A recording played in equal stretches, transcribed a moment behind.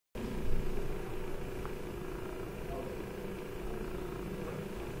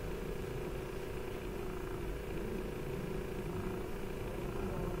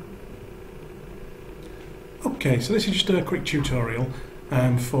Okay, so this is just a quick tutorial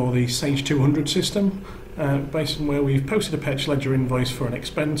for the Sage 200 system, based on where we've posted a purchase ledger invoice for an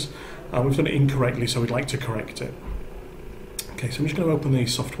expense. We've done it incorrectly, so we'd like to correct it. Okay, so I'm just going to open the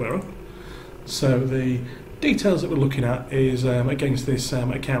software up. So the details that we're looking at is against this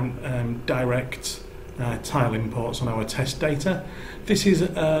account direct tile imports on our test data. This is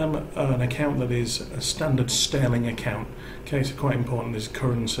an account that is a standard sterling account. Okay, so quite important, there's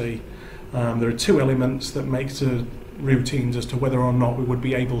currency. There are two elements that make the routines as to whether or not we would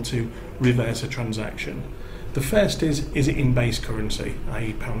be able to reverse a transaction. The first is it in base currency,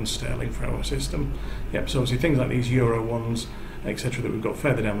 i.e. pound sterling for our system? Yep, so obviously things like these euro ones, etc. that we've got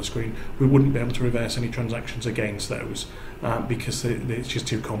further down the screen, we wouldn't be able to reverse any transactions against those because it's just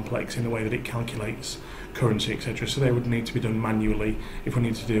too complex in the way that it calculates currency, etc. So they would need to be done manually if we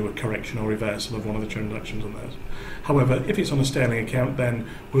need to do a correction or reversal of one of the transactions on those. However, if it's on a sterling account, then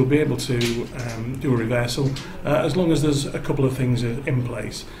we'll be able to do a reversal as long as there's a couple of things in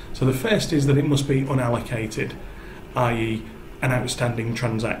place. So the first is that it must be unallocated, i.e. an outstanding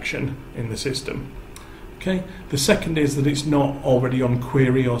transaction in the system. Okay. The second is that it's not already on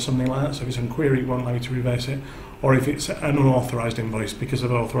query or something like that. So if it's on query, it won't allow you to reverse it. Or if it's an unauthorized invoice because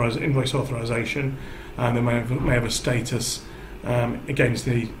of invoice authorization, they may have a status against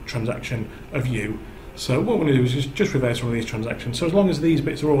the transaction of you. So what we're going to do is just reverse one of these transactions. So as long as these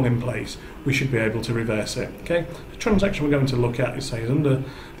bits are all in place, we should be able to reverse it. Okay. The transaction we're going to look at is under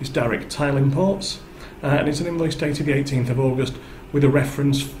this direct tile imports, and it's an invoice dated the 18th of August. With a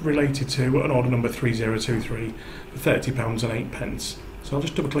reference related to an order number 3023 for £30.08. So I'll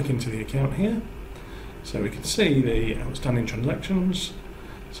just double click into the account here so we can see the outstanding transactions.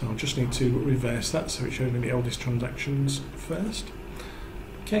 So I'll just need to reverse that so it shows me the oldest transactions first.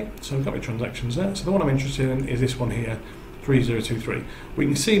 Okay, so I've got my transactions there. So the one I'm interested in is this one here, 3023. We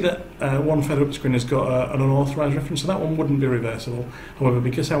can see that one further up the screen has got an unauthorized reference, so that one wouldn't be reversible. However,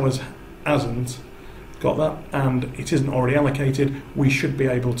 because ours hasn't got that and it isn't already allocated, we should be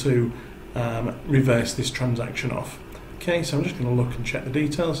able to reverse this transaction off. Okay, so I'm just going to look and check the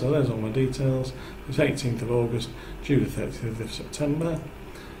details. So there's all my details. It's 18th of August, due the 30th of September.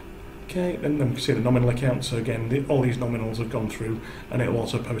 Okay, then we can see the nominal account. So again, all these nominals have gone through, and it will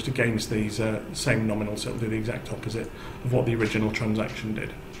also post against these same nominals. So it'll do the exact opposite of what the original transaction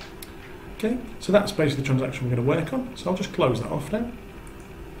did. Okay, so that's basically the transaction we're going to work on. So I'll just close that off now.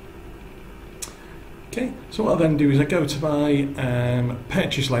 Okay, so what I then do is I go to my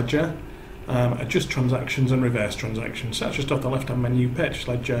purchase ledger, adjust transactions and reverse transactions. So that's just off the left hand menu, purchase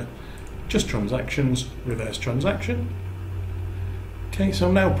ledger, adjust transactions, reverse transaction. Okay, so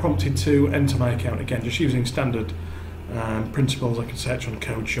I'm now prompted to enter my account again, just using standard principles. I can search on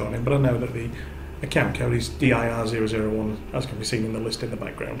code shortening, but I know that the account code is DIR001, as can be seen in the list in the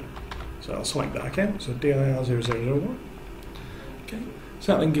background. So I'll select that account, so DIR0001. Okay.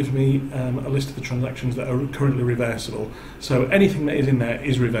 So that then gives me a list of the transactions that are currently reversible. So anything that is in there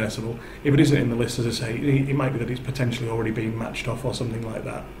is reversible. If it isn't in the list, as I say, it might be that it's potentially already been matched off or something like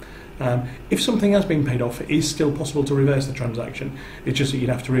that. If something has been paid off, it is still possible to reverse the transaction. It's just that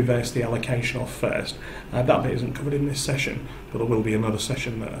you'd have to reverse the allocation off first. That bit isn't covered in this session, but there will be another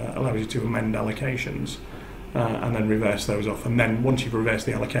session that allows you to amend allocations and then reverse those off. And then once you've reversed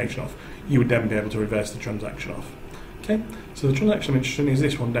the allocation off, you would then be able to reverse the transaction off. Okay, so the transaction I'm interested in is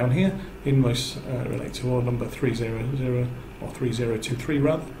this one down here, invoice related to order number 300 or 3023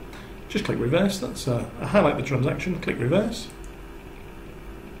 rather. Just click reverse. That's I highlight the transaction, click reverse.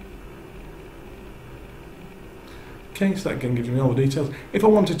 Okay, so that again gives me all the details. If I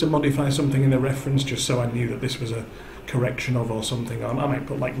wanted to modify something in the reference just so I knew that this was a correction of or something, I might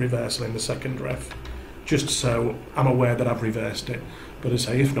put like reversal in the second ref, just so I'm aware that I've reversed it. But as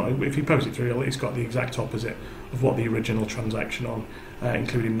I say, if not, if you post it through, it's got the exact opposite of what the original transaction on,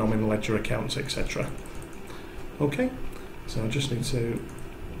 including nominal ledger accounts, etc. Okay, so I just need to,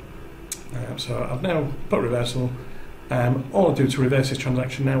 so I've now put reversal. All I do to reverse this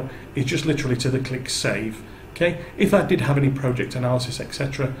transaction now is just literally to the click save. Okay, if I did have any project analysis,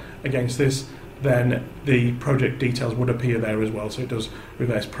 etc. against this, then the project details would appear there as well. So it does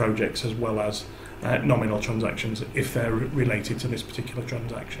reverse projects as well as nominal transactions if they're related to this particular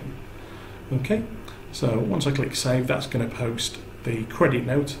transaction. Okay, so once I click save, that's going to post the credit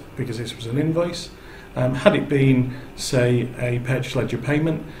note because this was an invoice. Had it been, say, a purchase ledger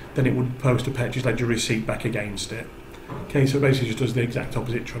payment, then it would post a purchase ledger receipt back against it. Okay, so it basically just does the exact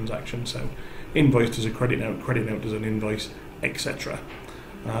opposite transaction. So invoice does a credit note does an invoice, etc.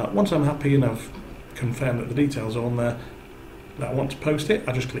 Once I'm happy and I've confirmed that the details are on there that I want to post it,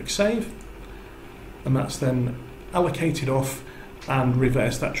 I just click save, and that's then allocated off and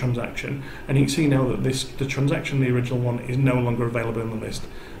reverse that transaction. And you can see now that the transaction, the original one, is no longer available in the list.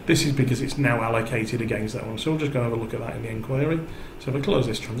 This is because it's now allocated against that one. So we'll just go and have a look at that in the inquiry. So if I close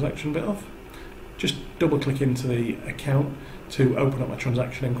this transaction bit off, just double click into the account to open up my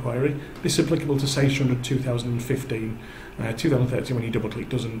transaction inquiry. This is applicable to Sage 200 2015. 2013, when you double click,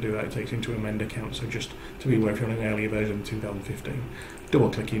 doesn't do that, it takes you into amend account, so just to be aware if you're on an earlier version of 2015. Double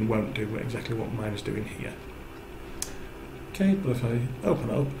clicking won't do exactly what mine is doing here. Okay, but if I open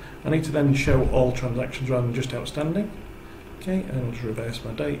it up, I need to then show all transactions rather than just outstanding. Okay, and I'll just reverse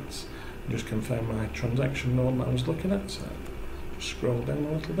my dates and just confirm my transaction one that I was looking at. So just scroll down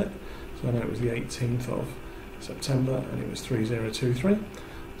a little bit. So I know it was the 18th of September and it was 3023.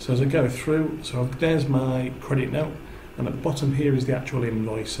 So as I go through, so there's my credit note, and at the bottom here is the actual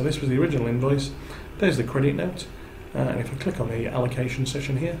invoice. So this was the original invoice, there's the credit note, and if I click on the allocation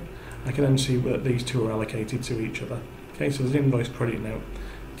session here, I can then see that these two are allocated to each other. Okay, so there's invoice, credit note.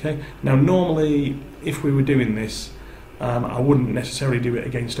 Okay, now normally if we were doing this, I wouldn't necessarily do it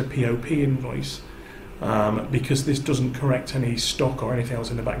against a POP invoice, because this doesn't correct any stock or anything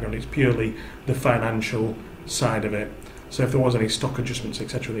else in the background. It's purely the financial side of it. So if there was any stock adjustments,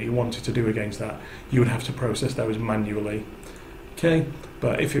 etc., that you wanted to do against that, you would have to process those manually. Okay,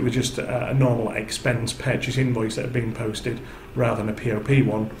 but if it was just a normal expense purchase invoice that had been posted rather than a POP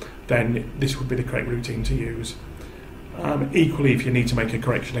one, then this would be the correct routine to use. Equally, if you need to make a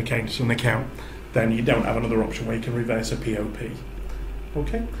correction against an account, then you don't have another option where you can reverse a POP.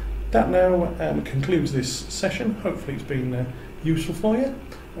 Okay, that now concludes this session. Hopefully it's been useful for you,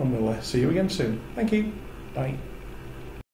 and we'll see you again soon. Thank you. Bye.